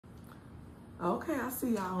Okay, I see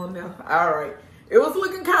y'all on there. All right. It was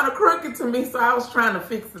looking kind of crooked to me, so I was trying to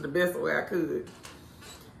fix it the best way I could.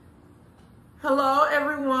 Hello,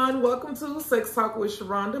 everyone. Welcome to Sex Talk with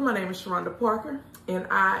Sharonda. My name is Sharonda Parker, and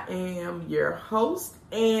I am your host.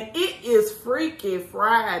 And it is Freaky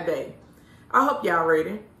Friday. I hope y'all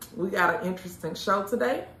ready. We got an interesting show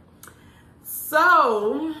today.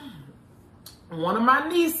 So, one of my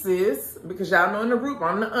nieces, because y'all know in the group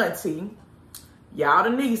I'm the auntie, y'all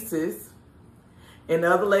the nieces, and the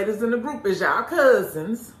other ladies in the group is y'all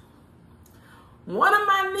cousins. One of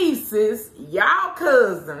my nieces, y'all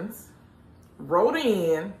cousins, wrote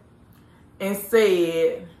in and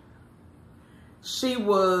said she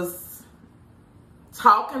was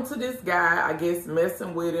talking to this guy, I guess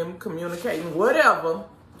messing with him, communicating, whatever,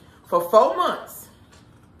 for 4 months.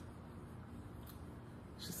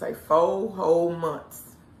 She say 4 whole months.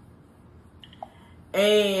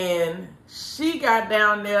 And she got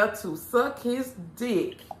down there to suck his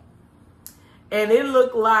dick. And it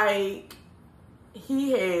looked like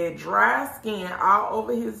he had dry skin all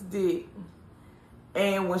over his dick.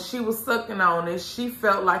 And when she was sucking on it, she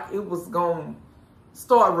felt like it was going to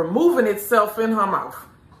start removing itself in her mouth.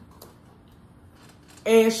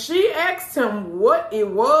 And she asked him what it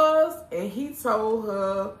was, and he told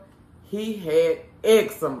her he had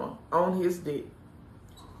eczema on his dick.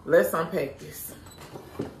 Let's unpack this.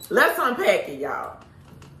 Let's unpack it, y'all,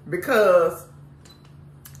 because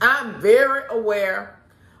I'm very aware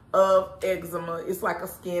of eczema. It's like a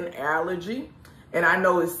skin allergy, and I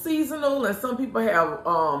know it's seasonal, and some people have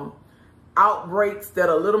outbreaks that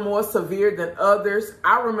are a little more severe than others.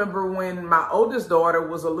 I remember when my oldest daughter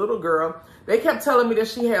was a little girl, they kept telling me that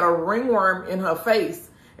she had a ringworm in her face,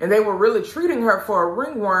 and they were really treating her for a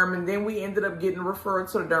ringworm, and then we ended up getting referred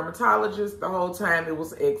to the dermatologist. The whole time it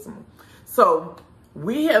was eczema. So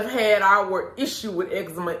we have had our issue with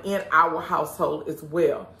eczema in our household as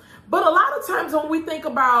well. But a lot of times when we think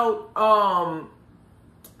about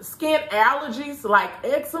skin allergies like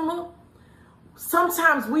eczema,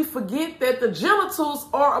 sometimes we forget that the genitals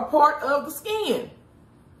are a part of the skin.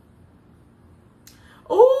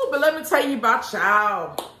 Oh, but let me tell you about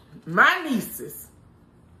y'all. My nieces.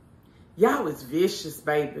 Y'all is vicious,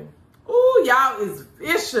 baby. Oh, y'all is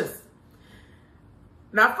vicious.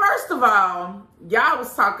 Now, first of all, y'all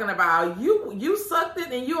was talking about you sucked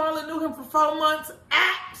it and you only knew him for 4 months.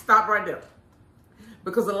 Stop right there.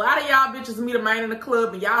 Because a lot of y'all bitches meet a man in the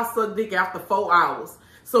club and y'all suck dick after 4 hours.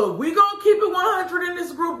 So if we gonna keep it 100 in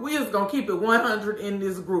this group, we is gonna keep it 100 in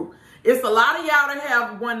this group. It's a lot of y'all that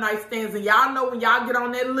have one night stands, and y'all know when y'all get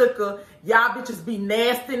on that liquor, y'all bitches be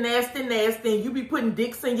nasty, nasty, nasty, and you be putting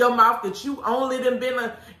dicks in your mouth that you only done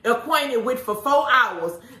been acquainted with for 4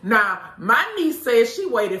 hours. Now, my niece says she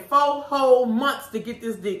waited 4 whole months to get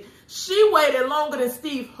this dick. She waited longer than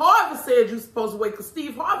Steve Harvey said you supposed to wait, because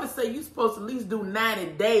Steve Harvey said you supposed to at least do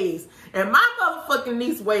 90 days. And my motherfucking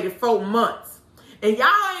niece waited 4 months. And y'all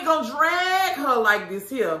ain't gonna drag her like this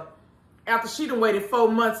here after she done waited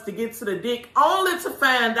 4 months to get to the dick, only to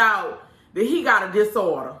find out that he got a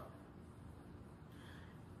disorder.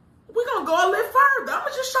 We're gonna go a little further. I'm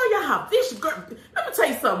gonna just show you how vicious, girl. Let me tell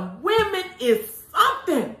you something. Women is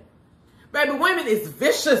something. Baby, women is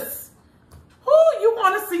vicious. Who you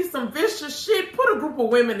want to see some vicious shit? Put a group of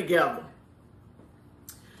women together.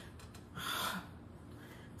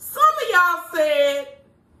 Some of y'all said,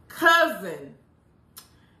 cousin,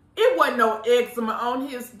 it wasn't no eczema on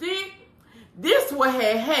his dick. This what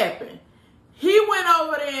had happened. He went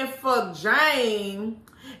over there and fucked Jane,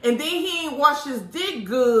 and then he ain't washed his dick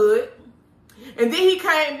good, and then he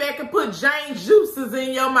came back and put Jane juices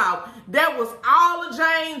in your mouth. That was all of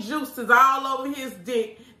Jane juices all over his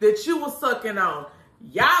dick that you was sucking on.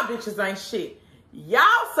 Y'all bitches ain't shit.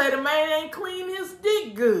 Y'all say the man ain't clean his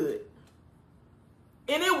dick good.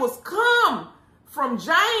 And it was cum from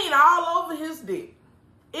Jane all over his dick.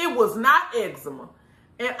 It was not eczema.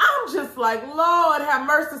 And I'm just like, Lord have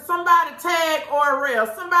mercy. Somebody tag Orel.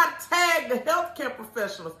 Somebody tag the healthcare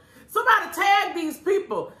professionals. Somebody tag these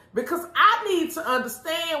people, because I need to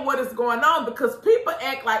understand what is going on, because people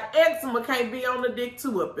act like eczema can't be on the dick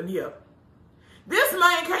too up in here. This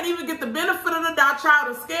man can't even get the benefit of the doubt.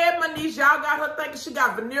 Y'all done scared my niece. Y'all got her thinking she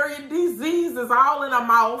got venereal diseases all in her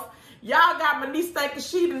mouth. Y'all got my niece thinking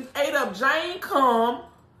she done ate up Jane cum.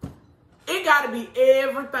 It got to be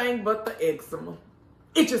everything but the eczema.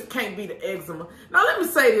 It just can't be the eczema. Now, let me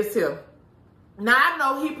say this here. Now, I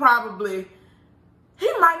know he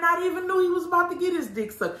might not even knew he was about to get his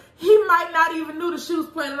dick sucked. He might not even knew that she was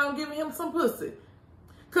planning on giving him some pussy.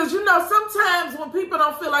 Because, you know, sometimes when people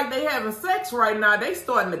don't feel like they having sex right now, they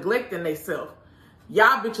start neglecting themselves.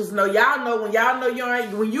 Y'all bitches know. Y'all know when y'all know you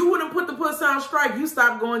ain't. When you wouldn't put the pussy on strike, you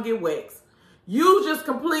stop going get waxed. You just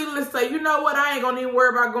completely say, you know what? I ain't gonna even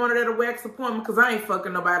worry about going to that wax appointment because I ain't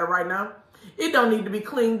fucking nobody right now. It don't need to be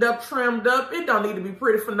cleaned up, trimmed up. It don't need to be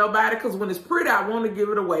pretty for nobody because when it's pretty, I want to give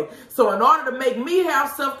it away. So in order to make me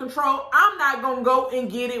have self-control, I'm not gonna go and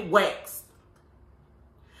get it waxed.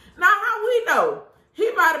 Now, how we know? He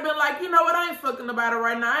might have been like, you know what? I ain't fucking nobody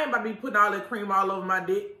right now. I ain't about to be putting all that cream all over my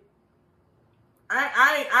dick.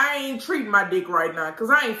 I ain't treating my dick right now because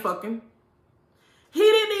I ain't fucking. He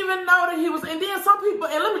didn't even know that he was. And then some people,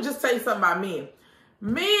 and let me just tell you something about men.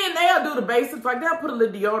 Men, they'll do the basics. Like, they'll put a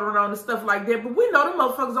little deodorant on and stuff like that. But we know them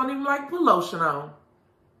motherfuckers don't even like to put lotion on.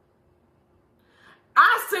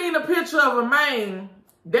 I seen a picture of a man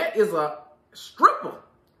that is a stripper,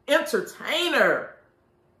 entertainer.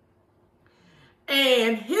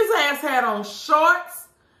 And his ass had on shorts.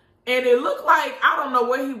 And it looked like, I don't know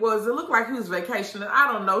where he was. It looked like he was vacationing.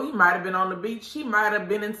 I don't know. He might have been on the beach. He might have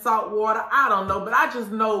been in salt water. I don't know. But I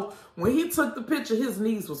just know when he took the picture, his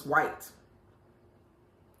knees was white.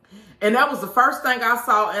 And that was the first thing I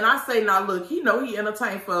saw. And I say, now look, he know he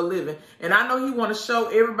entertained for a living. And I know he want to show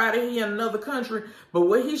everybody he in another country. But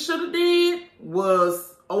what he should have did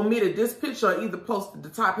was omitted this picture or either posted the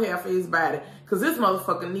top half of his body. Because his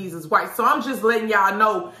motherfucking knees is white. So I'm just letting y'all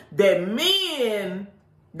know that men,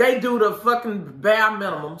 they do the fucking bare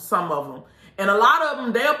minimum, some of them. And a lot of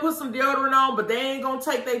them, they'll put some deodorant on, but they ain't going to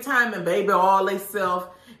take their time and baby all they self.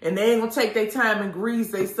 And they ain't going to take their time and grease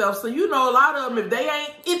they self. So, you know, a lot of them, if they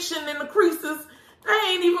ain't itching in the creases, they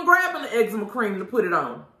ain't even grabbing the eczema cream to put it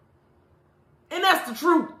on. And that's the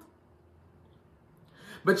truth.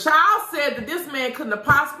 But y'all said that this man couldn't have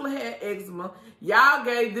possibly had eczema. Y'all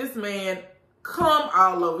gave this man cum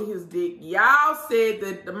all over his dick. Y'all said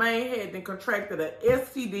that the man had been contracted an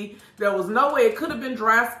STD. There was no way it could have been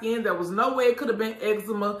dry skin. There was no way it could have been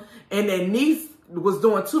eczema. And that niece was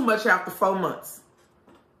doing too much after 4 months.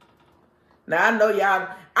 Now, I know y'all,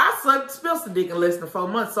 I sucked Spencer dick in less than 4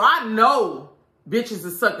 months. So I know bitches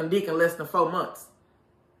is sucking dick in less than 4 months.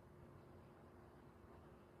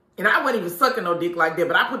 And I wasn't even sucking no dick like that.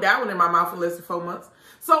 But I put that one in my mouth in less than 4 months.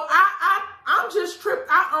 So I'm just tripped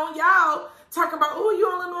out on y'all. Talking about, oh,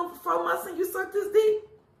 you only know him for 4 months and you sucked his dick?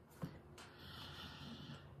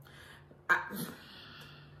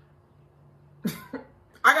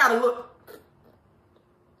 I gotta look.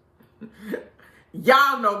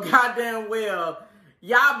 Y'all know goddamn well,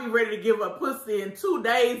 y'all be ready to give up pussy in 2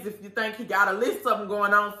 days if you think he got a list something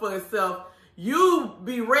going on for himself. You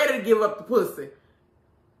be ready to give up the pussy.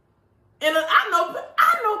 And I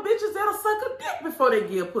know bitches that'll suck a dick before they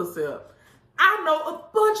give pussy up. I know a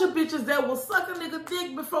bunch of bitches that will suck a nigga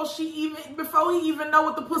dick before he even know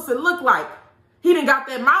what the pussy look like. He done got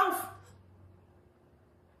that mouth.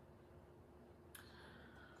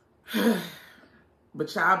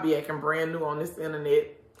 But y'all be acting brand new on this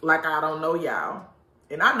internet like I don't know y'all.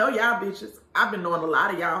 And I know y'all bitches. I've been knowing a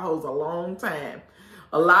lot of y'all hoes a long time.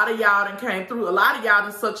 A lot of y'all done came through. A lot of y'all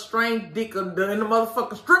done sucked strange dick in the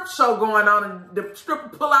motherfucking strip show going on. And the stripper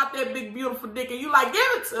pull out that big beautiful dick and you like, give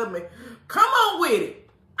it to me. Come on with it.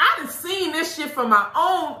 I done seen this shit for my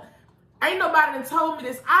own. Ain't nobody done told me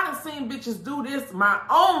this. I done seen bitches do this my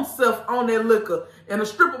own self on their liquor. And the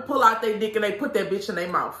stripper pull out their dick and they put that bitch in their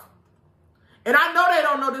mouth. And I know they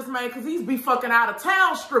don't know this man because he's be fucking out of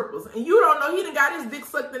town strippers. And you don't know he done got his dick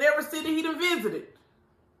sucked in every city he done visited.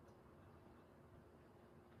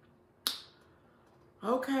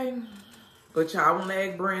 Okay. But y'all want to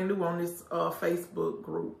act brand new on this Facebook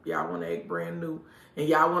group. Y'all want to act brand new. And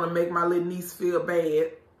y'all want to make my little niece feel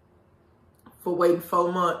bad for waiting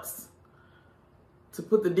 4 months to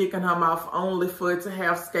put the dick in her mouth only for it to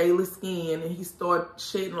have scaly skin. And he start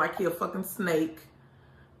shedding like he a fucking snake.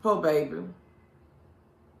 Poor baby.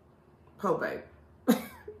 Poor baby.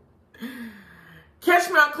 Catch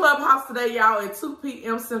me on Clubhouse today, y'all, at 2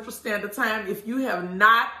 p.m. Central Standard Time. If you have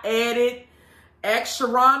not added Ask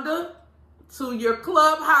Sharonda to your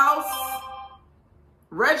Clubhouse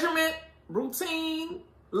regiment, routine,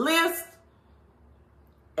 list,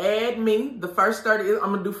 add me. The first 30,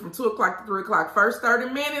 I'm going to do from 2 o'clock to 3 o'clock. First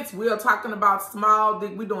 30 minutes, we are talking about small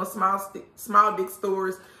dick. We're doing small dick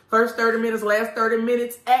stories. First 30 minutes, last 30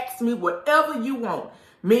 minutes, ask me whatever you want.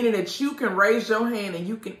 Meaning that you can raise your hand and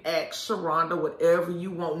you can ask Sharonda whatever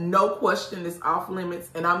you want. No question is off limits.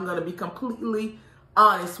 And I'm going to be completely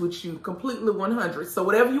honest with you. Completely 100. So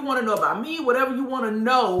whatever you want to know about me, whatever you want to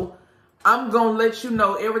know, I'm going to let you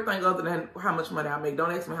know everything other than how much money I make.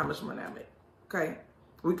 Don't ask me how much money I make. Okay?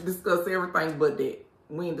 We can discuss everything but that.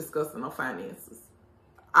 We ain't discussing no finances.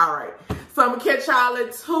 All right. So I'm going to catch y'all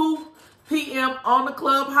at 2 p.m. on the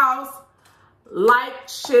Clubhouse. like,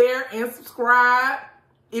 share, and subscribe.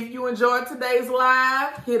 If you enjoyed today's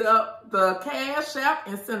live, hit up the Cash App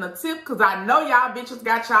and send a tip, because I know y'all bitches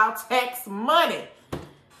got y'all tax money.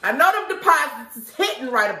 I know them deposits is hitting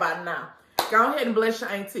right about now. Go ahead and bless your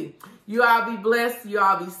auntie. You all be blessed. You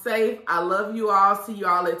all be safe. I love you all. See you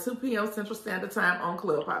all at 2 p.m. Central Standard Time on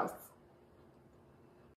Clubhouse.